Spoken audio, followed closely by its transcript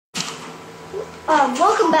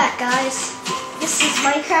Welcome back, guys. This is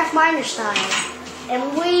Minecraft Miner Style, and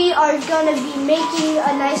we are gonna be making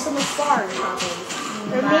a nice little farm, probably,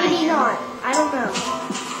 or maybe not. I don't know.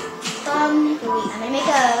 I'm gonna make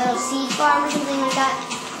a little seed farm or something like that.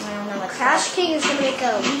 I don't know what. Crash King is gonna make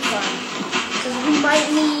a wheat farm because we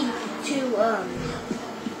might need to.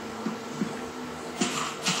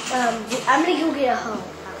 I'm gonna go get a hoe.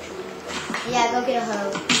 Actually. Yeah, go get a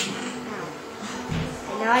hoe.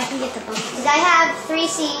 Now I can get the bucket. Because I have 3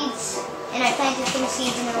 seeds, and I planted 3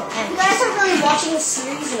 seeds in a row. If you guys are really watching the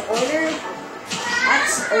series in order,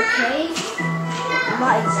 that's okay.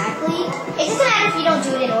 Not exactly. It doesn't matter if you don't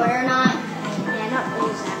do it in order or not. Yeah, not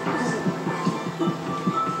really exactly.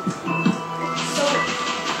 So,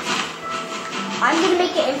 I'm going to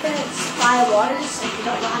make an infinite supply of waters if you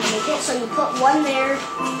don't know how to make it. So you put one there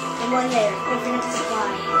and one there. Infinite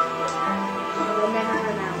supply. It will never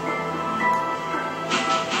run out.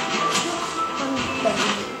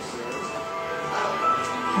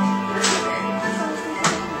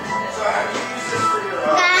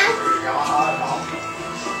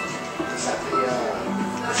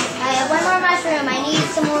 One more mushroom. I need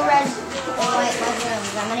some more red or white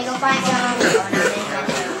mushrooms. I'm gonna go find some.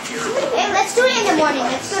 Hey, let's do it in the morning.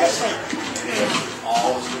 Let's go to sleep.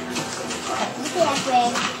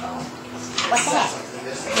 What the heck?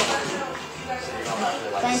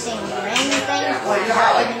 Fencing random things.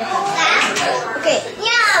 Okay,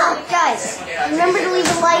 so guys, remember to leave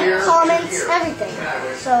a like, comments, everything.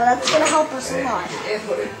 So that's gonna help us a lot.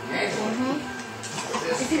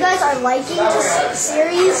 If you guys are liking this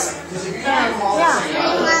series, Yep.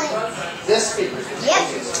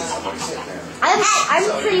 I'm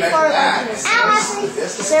pretty far along in this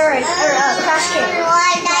series. Sarah, or Crash King.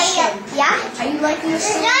 Yeah? Are you liking this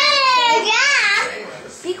series? Yeah.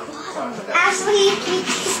 Be quiet. Ashley,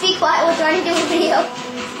 just be quiet. We're trying to do a video. I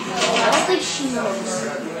don't think she knows.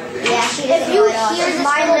 Yeah, she doesn't If you know at all. hear She's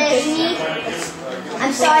my my baby,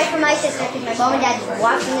 I'm sorry for my sister because my mom and dad just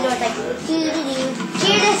walked in the door. It's like, doo-doo-doo.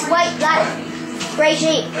 Cheer this white, black, gray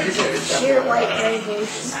sheep. sheer white gravy.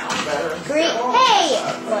 Green. Hey!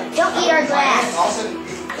 Don't eat our grass.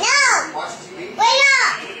 No! Wait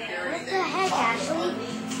up! What the heck, Ashley?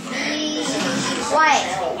 Be quiet.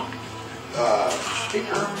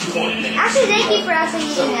 Actually, thank you for actually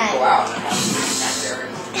eating that.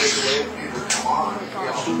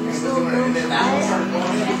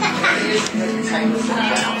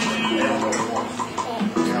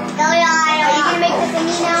 Are you gonna make the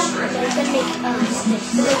thingy now? I'm gonna make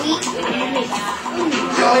sticks. The wheat?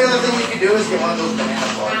 The only other thing you can do is get one of those banana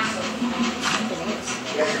bars.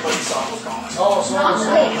 Okay, so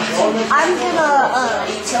I'm gonna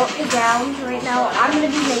tilt the ground right now. I'm gonna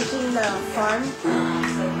be making the farm.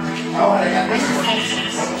 Oh, I got this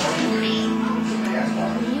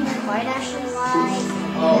Can you be quiet, Ashley?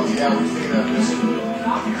 Oh, yeah, we figured out this.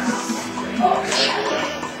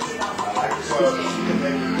 So, you can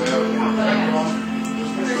maybe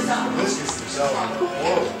biscuits themselves.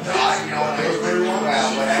 Whoa. You know, those very well,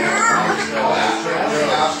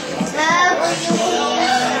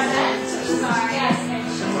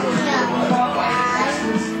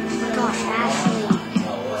 Gosh, Ashley.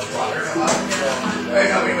 Hey,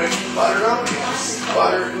 no, we make butter up.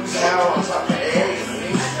 Butter goes down on top of the egg.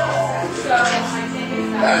 No,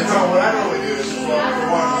 what I normally do is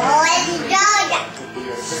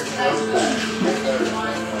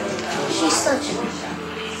She's such a...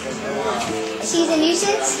 She's a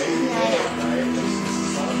nuisance?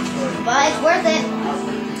 But it's worth it.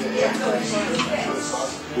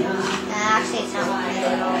 Actually, it's not worth it.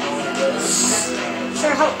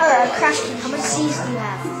 Sir, Crash King, how much seeds do you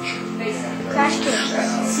have? Crash King.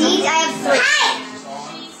 Seeds? I have 3.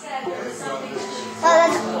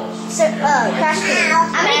 Sir, Crash King.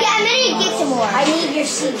 I'm gonna get some more. I need your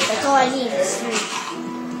seeds. That's all I need is 3.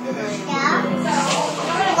 Yeah?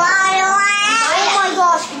 Oh my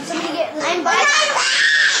gosh, can somebody get this? I'm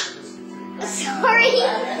sorry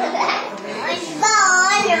for that.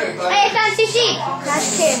 Hey, I found 2 sheep.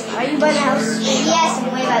 Crash King, are you by the house? Yes,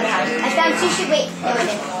 I'm way by the house. I found 2 sheep. Wait, no, I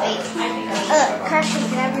didn't. Wait. Crash King,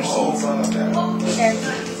 can I have your seeds? Sure.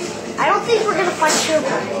 I don't think we're gonna find sugar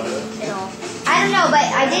at all. I don't know, but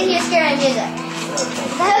I did hear scary music.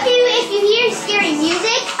 If you hear scary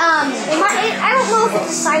music, I don't know if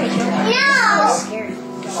it's a sign of human. No! It's scary.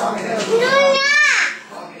 No!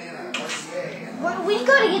 We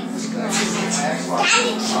gotta get this girl.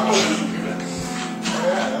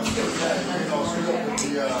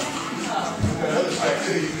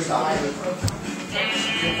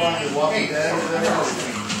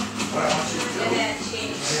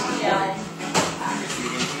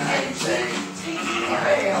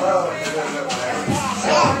 Hey, hello.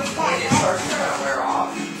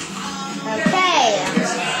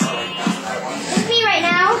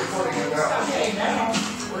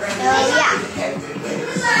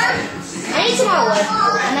 wood.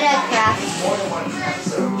 I'm gonna craft. More than one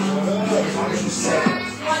episode. As long as you say it.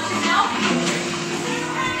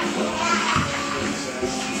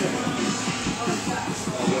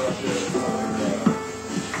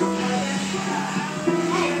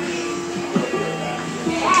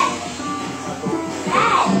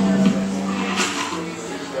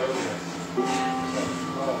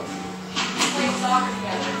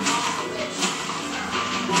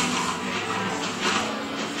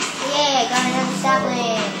 Yay, I got another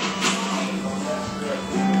sapling.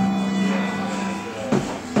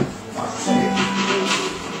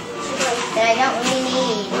 That I don't really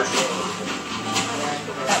need.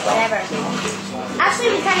 But whatever. Actually,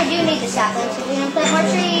 we kind of do need the saplings, so we're going to plant more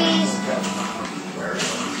trees.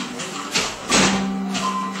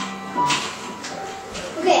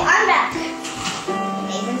 Okay, I'm back.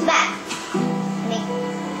 Nathan's back. Make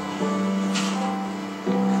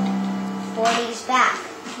 40's back.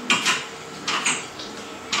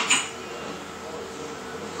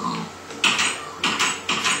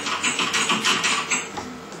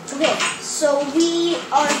 Okay, so we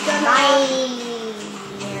are gonna...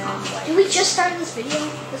 Did we just start this video?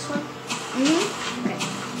 This one? Mm-hmm. Okay.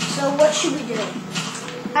 So what should we do?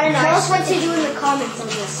 I don't know. Tell us what to do in the comments on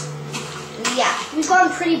this. Yeah. We've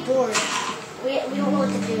gotten pretty bored. We don't know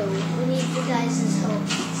what to do. We need you guys' help.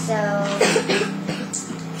 So,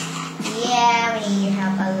 yeah, we need your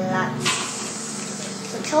help a lot.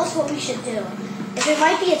 So tell us what we should do. If it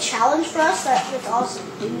might be a challenge for us, that's awesome.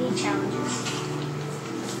 We need challenges.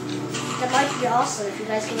 That might be awesome if you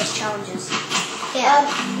guys give us challenges. Yeah.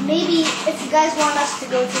 Maybe if you guys want us to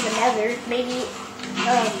go to the Nether, maybe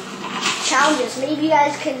challenges. Maybe you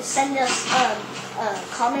guys can send us a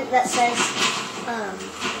comment that says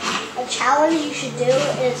a challenge you should do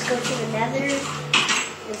is go to the Nether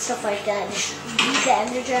and stuff like that. Just beat the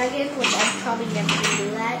Ender Dragon, which I'm probably never gonna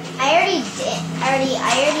do that. I already did.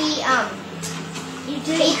 You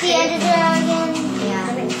did Beat the Ender Dragon. I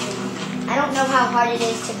Yeah. mean, I don't know how hard it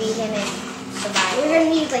is to beat him and survive. we're gonna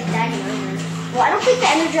need like diamond armor. Well, I don't think the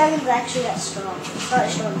Ender Dragon is actually that strong. It's not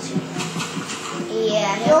as strong as you.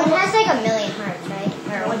 Yeah, no one has like 1,000,000 hearts, right?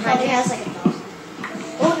 Or One 100. probably has like 1,000.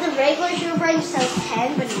 Well, the regular hero brain just has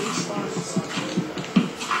 10, but it respawns.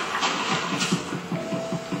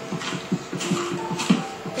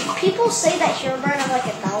 If people say that hero brain have like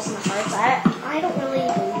 1,000 hearts, I don't really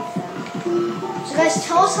believe them. So guys,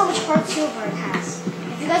 tell us how much hearts hero brain has.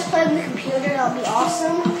 If you guys play on the computer, that'll be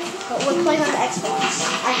awesome. But we're playing on the Xbox.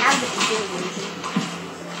 I have the computer version.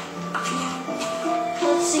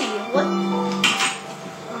 Let's see what.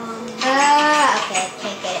 Okay,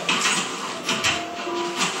 can't get it.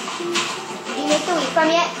 Did you make the wheat farm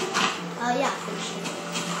yet? Yeah, I finished it.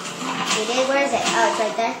 You did? Where is it? Oh, it's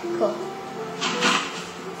right there. Cool.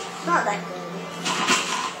 It's not that good.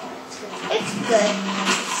 It's good.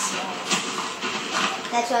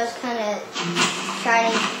 That's why I was kind of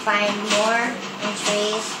trying to find more in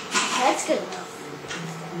trees. That's good enough.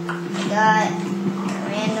 I got a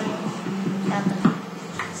random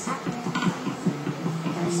sapling.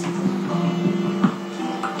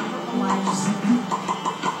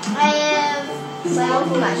 I have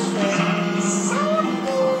 12 mushrooms.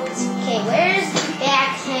 Okay, where's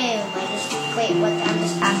back home? I'm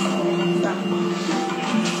just passing over from.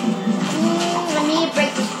 I need to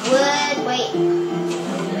break this wood. Wait.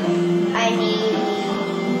 I need.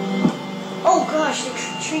 Oh gosh, the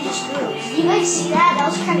tree just grew. Did you guys see that? That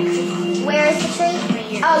was kind of creepy. Where is the tree? Right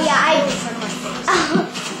here. Oh yeah, In front of my face.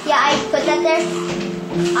 yeah, I put that there.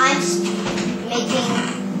 I'm making.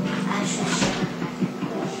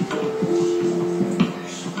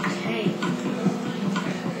 Okay.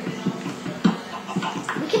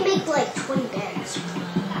 We can make like 20 beds.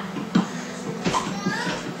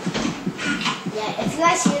 Yeah, if you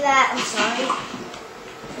guys hear that, I'm sorry.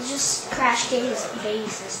 It's just Crash Game's baby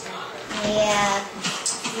sister. Yeah.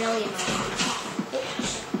 Really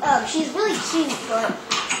annoying. She's really cute, but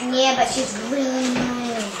Yeah, but she's really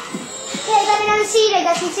annoying. Okay, I got another seed. I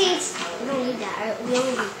got some seeds. we don't need that. We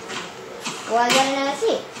only need Well, I got another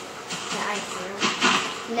seed. that I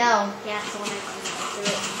threw. No. Yeah, it's the one I threw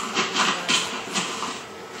it.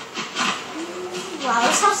 Wow,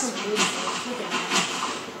 this house is beautiful. Look at that.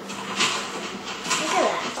 Look at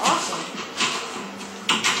that. It's awesome.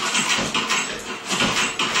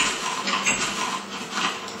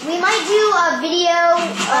 We might do a video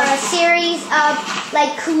or a series of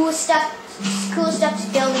like cool stuff to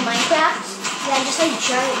build in Minecraft. Yeah, just like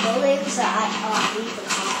giant buildings that we've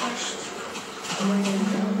accomplished.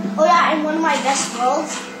 Oh yeah, in one of my best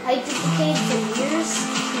worlds, I duplicated for years,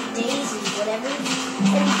 days, and whatever.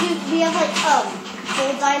 And we have like full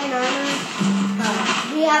diamond armor.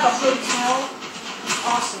 We have a hotel.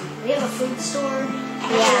 awesome. We have a food store,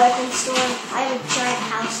 we have a weapons store. I have a giant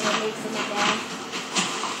house that I made for my dad.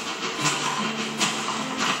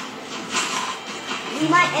 We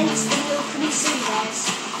might end this video pretty soon, guys.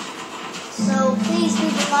 So please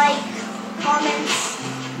leave a like, comments.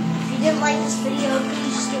 If you didn't like this video,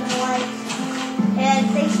 please just give a like. And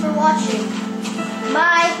thanks for watching.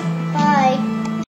 Bye. Bye.